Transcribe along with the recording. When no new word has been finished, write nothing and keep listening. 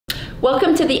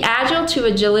Welcome to the Agile to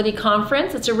Agility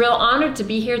Conference. It's a real honor to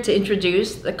be here to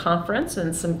introduce the conference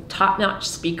and some top-notch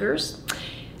speakers.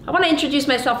 I want to introduce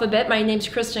myself a bit. My name's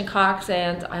Kristen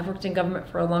and I've worked in government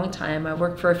for a long time. I've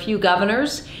worked for a few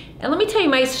governors. And let me tell you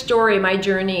my story, my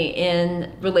journey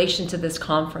in relation to this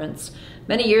conference.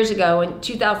 Many years ago, in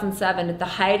 2007, at the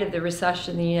height of the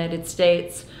recession in the United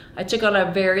States, I took on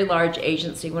a very large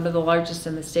agency, one of the largest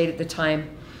in the state at the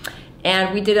time.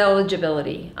 And we did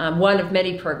eligibility. One of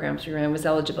many programs we ran was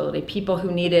eligibility. People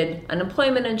who needed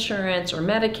unemployment insurance or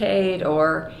Medicaid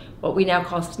or what we now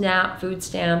call SNAP, food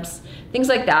stamps, things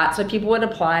like that. So people would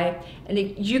apply. And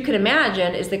you can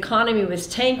imagine, as the economy was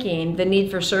tanking, the need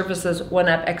for services went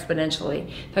up exponentially.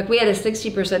 In fact, we had a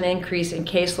 60% increase in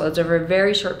caseloads over a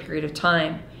very short period of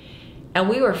time. And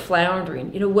we were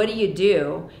floundering. You know, what do you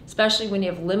do, especially when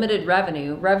you have limited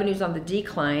revenue, revenue's on the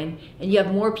decline, and you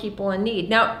have more people in need?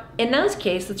 Now, in those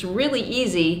cases, it's really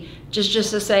easy just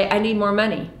to say, I need more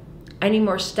money. I need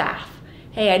more staff.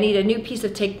 Hey, I need a new piece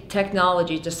of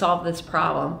technology to solve this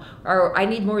problem. Or I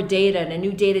need more data and a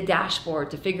new data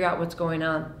dashboard to figure out what's going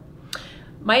on.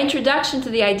 My introduction to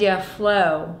the idea of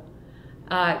flow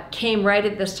came right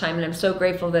at this time, and I'm so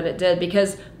grateful that it did,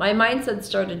 because my mindset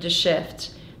started to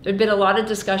shift. There'd been a lot of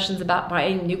discussions about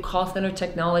buying new call center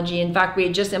technology. In fact, we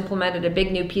had just implemented a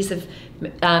big new piece of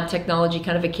technology,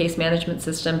 kind of a case management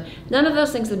system. None of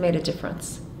those things had made a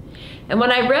difference. And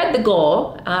when I read The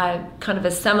Goal, kind of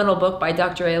a seminal book by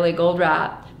Dr. Ailey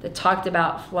Goldratt that talked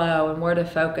about flow and where to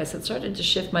focus, it started to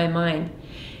shift my mind.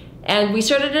 And we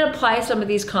started to apply some of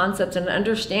these concepts and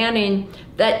understanding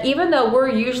that even though we're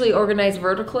usually organized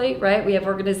vertically, right? We have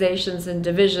organizations and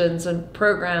divisions and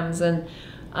programs and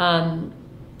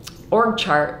org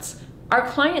charts. Our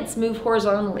clients move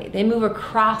horizontally. They move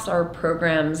across our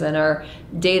programs and our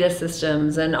data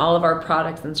systems and all of our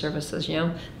products and services. You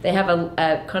know, they have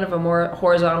a kind of a more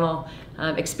horizontal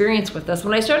experience with us.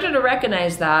 When I started to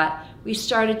recognize that, we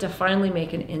started to finally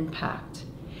make an impact.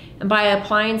 And by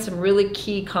applying some really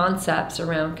key concepts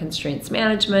around constraints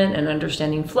management and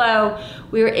understanding flow,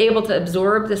 we were able to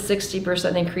absorb the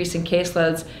 60% increase in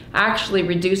caseloads, actually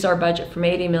reduce our budget from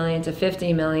 80 million to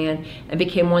 50 million, and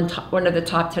became one of the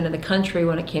top 10 in the country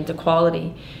when it came to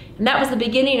quality. And that was the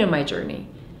beginning of my journey.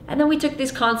 And then we took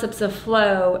these concepts of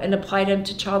flow and applied them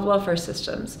to child welfare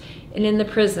systems, and in the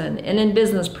prison, and in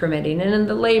business permitting, and in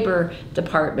the labor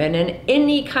department, and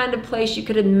any kind of place you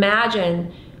could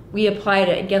imagine. We applied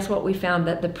it, and guess what we found?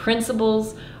 That the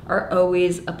principles are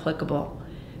always applicable.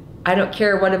 I don't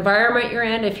care what environment you're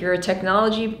in, if you're a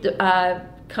technology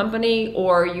company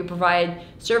or you provide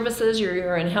services, or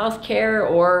you're in healthcare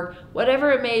or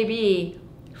whatever it may be,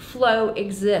 flow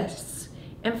exists.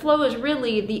 And flow is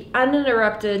really the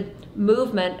uninterrupted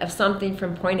movement of something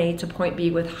from point A to point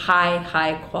B with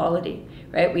high quality.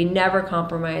 Right? We never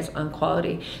compromise on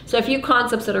quality. So a few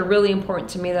concepts that are really important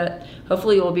to me that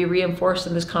hopefully will be reinforced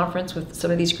in this conference with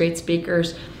some of these great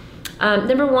speakers.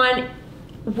 Number one,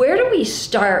 where do we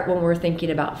start when we're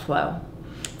thinking about flow?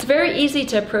 It's very easy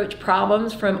to approach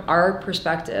problems from our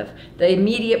perspective, the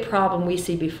immediate problem we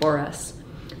see before us.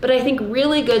 But I think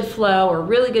really good flow, or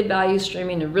really good value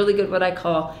streaming, and really good what I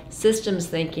call systems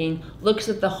thinking looks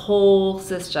at the whole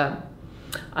system.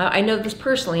 I know this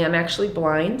personally. I'm actually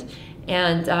blind.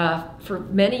 And for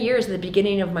many years, at the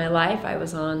beginning of my life, I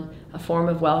was on a form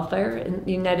of welfare in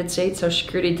the United States, Social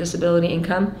Security, disability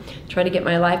income, trying to get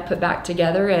my life put back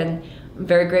together, and I'm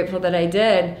very grateful that I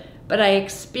did. But I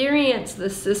experienced the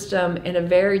system in a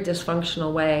very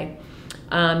dysfunctional way.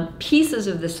 Pieces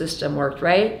of the system worked,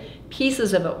 right?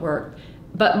 Pieces of it worked.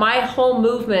 But my whole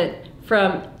movement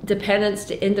from dependence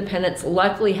to independence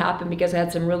luckily happened because I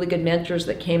had some really good mentors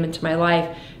that came into my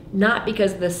life, not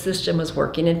because the system was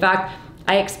working. In fact,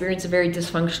 I experienced a very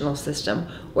dysfunctional system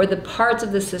where the parts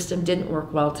of the system didn't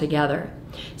work well together.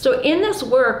 So in this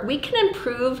work, we can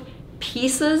improve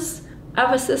pieces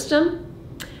of a system,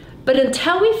 but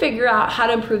until we figure out how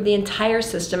to improve the entire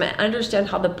system and understand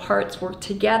how the parts work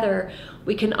together,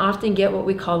 we can often get what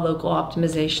we call local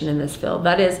optimization in this field.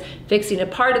 That is, fixing a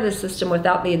part of the system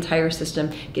without the entire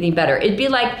system getting better. It'd be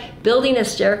like building a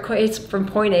staircase from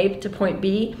point A to point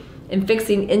B and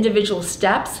fixing individual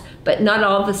steps, but not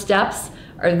all the steps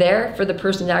are there for the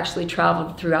person to actually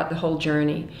travel throughout the whole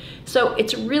journey. So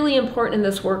it's really important in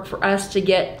this work for us to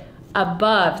get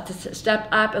above, to step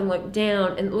up and look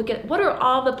down and look at what are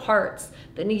all the parts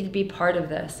that need to be part of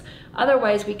this.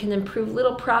 Otherwise, we can improve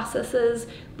little processes,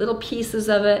 little pieces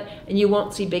of it, and you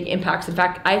won't see big impacts. In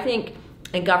fact, I think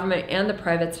in government and the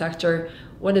private sector,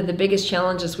 one of the biggest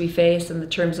challenges we face in the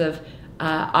terms of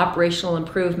operational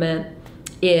improvement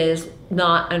is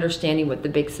not understanding what the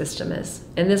big system is.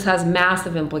 And this has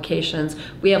massive implications.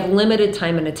 We have limited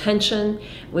time and attention.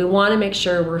 We want to make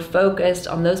sure we're focused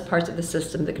on those parts of the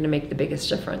system that are going to make the biggest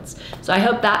difference. So I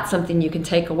hope that's something you can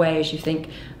take away as you think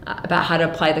about how to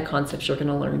apply the concepts you're going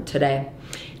to learn today.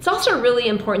 It's also really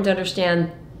important to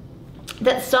understand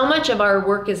that so much of our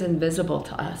work is invisible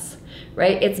to us,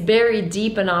 right? It's buried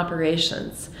deep in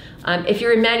operations. If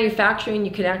you're in manufacturing,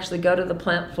 you can actually go to the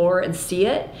plant floor and see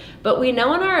it. But we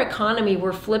know in our economy,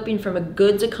 we're flipping from a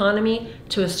goods economy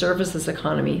to a services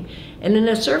economy. And in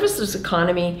a services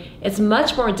economy, it's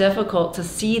much more difficult to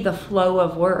see the flow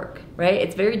of work, right?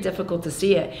 It's very difficult to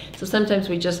see it. So sometimes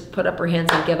we just put up our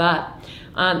hands and give up.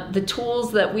 The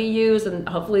tools that we use, and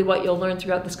hopefully what you'll learn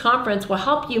throughout this conference, will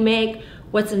help you make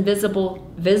what's invisible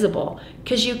visible,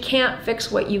 because you can't fix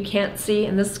what you can't see.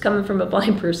 And this is coming from a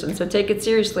blind person, so take it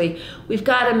seriously. We've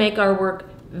got to make our work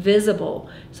visible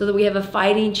so that we have a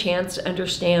fighting chance to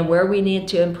understand where we need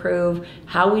to improve,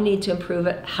 how we need to improve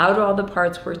it, how do all the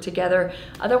parts work together.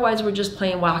 Otherwise, we're just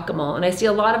playing whack-a-mole. And I see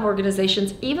a lot of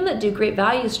organizations, even that do great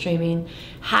value streaming,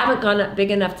 haven't gone up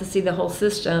big enough to see the whole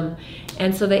system.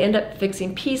 And so they end up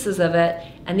fixing pieces of it,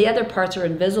 and the other parts are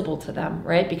invisible to them,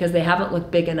 right? Because they haven't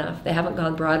looked big enough. They haven't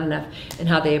gone broad enough in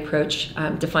how they approach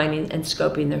defining and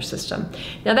scoping their system.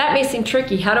 Now that may seem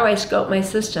tricky. How do I scope my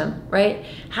system, right?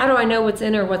 How do I know what's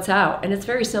in or what's out? And it's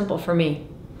very simple for me.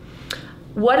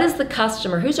 What is the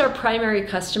customer? Who's our primary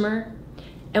customer?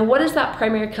 And what is that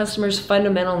primary customer's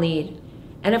fundamental need?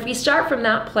 And if we start from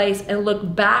that place and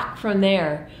look back from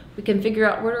there, we can figure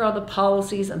out what are all the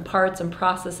policies and parts and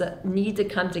processes that need to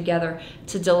come together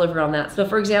to deliver on that. So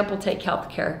for example, take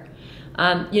healthcare.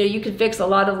 You could fix a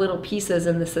lot of little pieces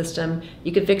in the system.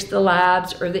 You could fix the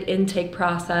labs or the intake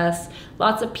process,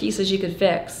 lots of pieces you could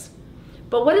fix.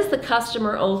 But what does the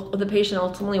customer or the patient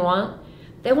ultimately want?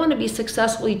 They want to be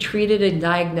successfully treated and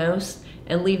diagnosed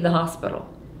and leave the hospital.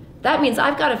 That means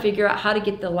I've got to figure out how to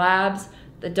get the labs,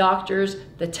 the doctors,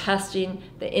 the testing,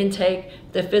 the intake,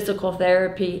 the physical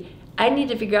therapy. I need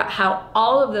to figure out how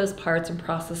all of those parts and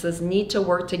processes need to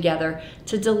work together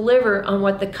to deliver on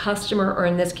what the customer, or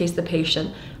in this case, the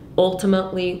patient,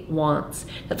 ultimately wants.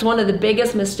 That's one of the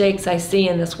biggest mistakes I see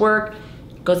in this work.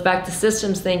 It goes back to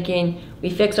systems thinking. We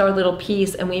fix our little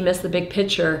piece and we miss the big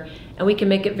picture, and we can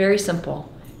make it very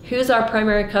simple. Who's our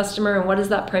primary customer, and what does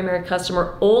that primary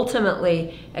customer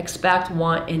ultimately expect,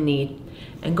 want, and need?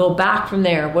 And go back from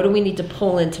there. What do we need to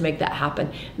pull in to make that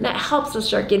happen? And that helps us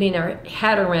start getting our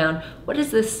head around what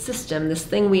is this system, this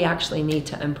thing we actually need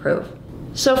to improve.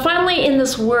 So finally in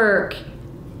this work,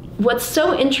 what's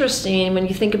so interesting when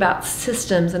you think about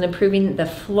systems and improving the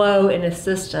flow in a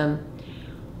system,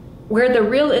 where the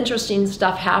real interesting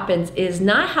stuff happens is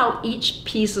not how each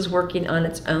piece is working on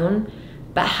its own,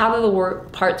 but how do the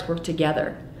parts work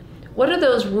together? What are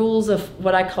those rules of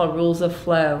what I call rules of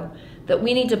flow that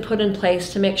we need to put in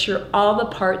place to make sure all the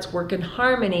parts work in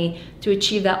harmony to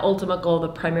achieve that ultimate goal the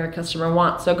primary customer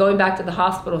wants? So going back to the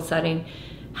hospital setting,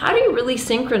 how do you really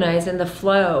synchronize in the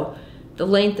flow, the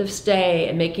length of stay,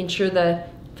 and making sure the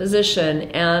physician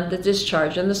and the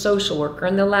discharge and the social worker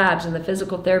and the labs and the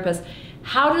physical therapist,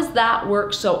 how does that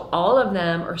work so all of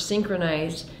them are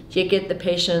synchronized to get the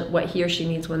patient what he or she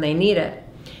needs when they need it?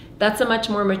 That's a much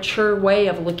more mature way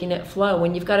of looking at flow,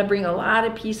 when you've got to bring a lot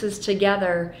of pieces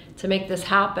together to make this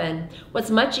happen. What's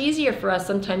much easier for us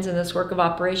sometimes in this work of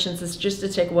operations is just to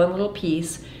take one little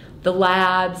piece, the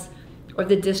labs or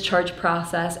the discharge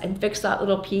process, and fix that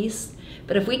little piece.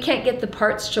 But if we can't get the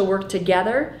parts to work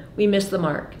together, we miss the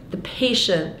mark. The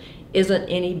patient isn't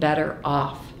any better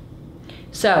off.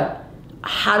 So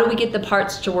how do we get the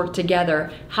parts to work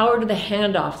together? How do the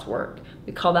handoffs work?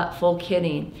 We call that full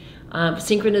kitting.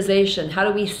 Synchronization, how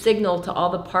do we signal to all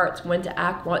the parts when to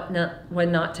act,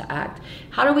 when not to act?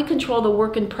 How do we control the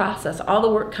work in process, all the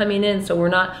work coming in, so we're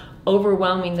not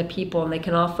overwhelming the people and they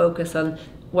can all focus on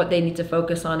what they need to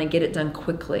focus on and get it done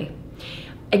quickly?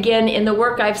 Again, in the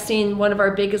work I've seen, one of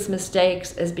our biggest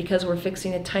mistakes is because we're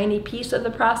fixing a tiny piece of the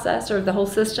process or the whole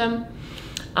system,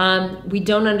 we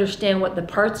don't understand what the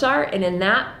parts are, and in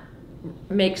that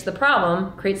creates the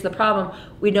problem.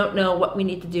 We don't know what we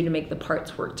need to do to make the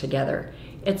parts work together.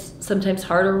 It's sometimes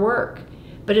harder work.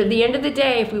 But at the end of the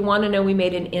day, if we want to know we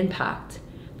made an impact,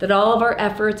 that all of our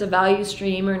efforts, a value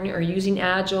stream, or using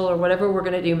Agile or whatever we're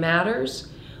going to do matters,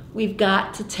 we've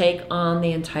got to take on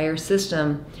the entire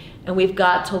system, and we've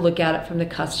got to look at it from the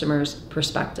customer's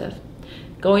perspective.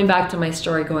 Going back to my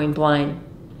story going blind,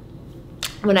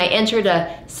 when I entered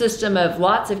a system of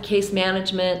lots of case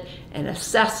management and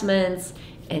assessments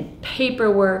and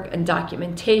paperwork and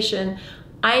documentation,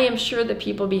 I am sure the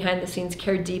people behind the scenes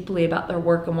cared deeply about their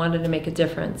work and wanted to make a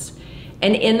difference.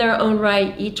 And in their own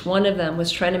right, each one of them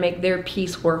was trying to make their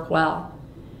piece work well.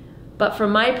 But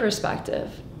from my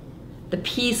perspective, the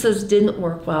pieces didn't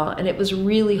work well, and it was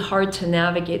really hard to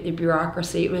navigate the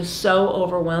bureaucracy. It was so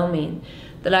overwhelming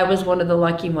that I was one of the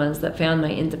lucky ones that found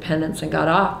my independence and got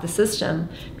off the system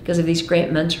because of these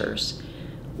great mentors.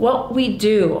 What we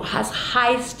do has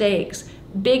high stakes,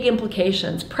 big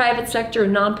implications. Private sector,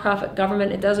 nonprofit,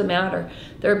 government, it doesn't matter.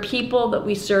 There are people that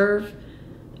we serve.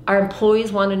 Our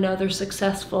employees want to know they're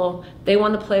successful. They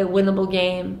want to play a winnable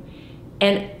game.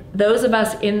 And those of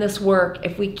us in this work,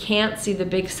 if we can't see the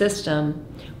big system,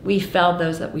 we failed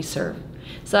those that we serve.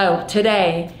 So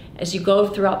today, as you go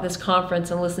throughout this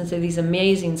conference and listen to these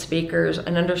amazing speakers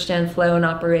and understand flow and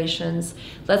operations,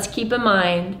 let's keep in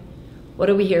mind, what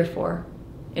are we here for?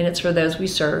 And it's for those we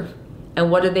serve. And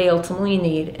what do they ultimately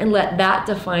need? And let that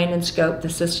define and scope the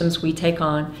systems we take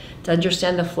on to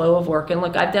understand the flow of work. And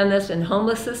look, I've done this in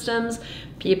homeless systems,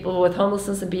 people with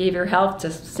homelessness and behavioral health,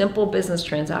 to simple business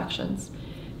transactions.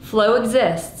 Flow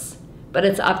exists, but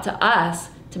it's up to us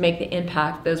to make the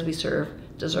impact those we serve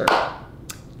deserve.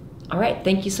 All right,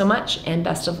 thank you so much and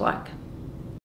best of luck.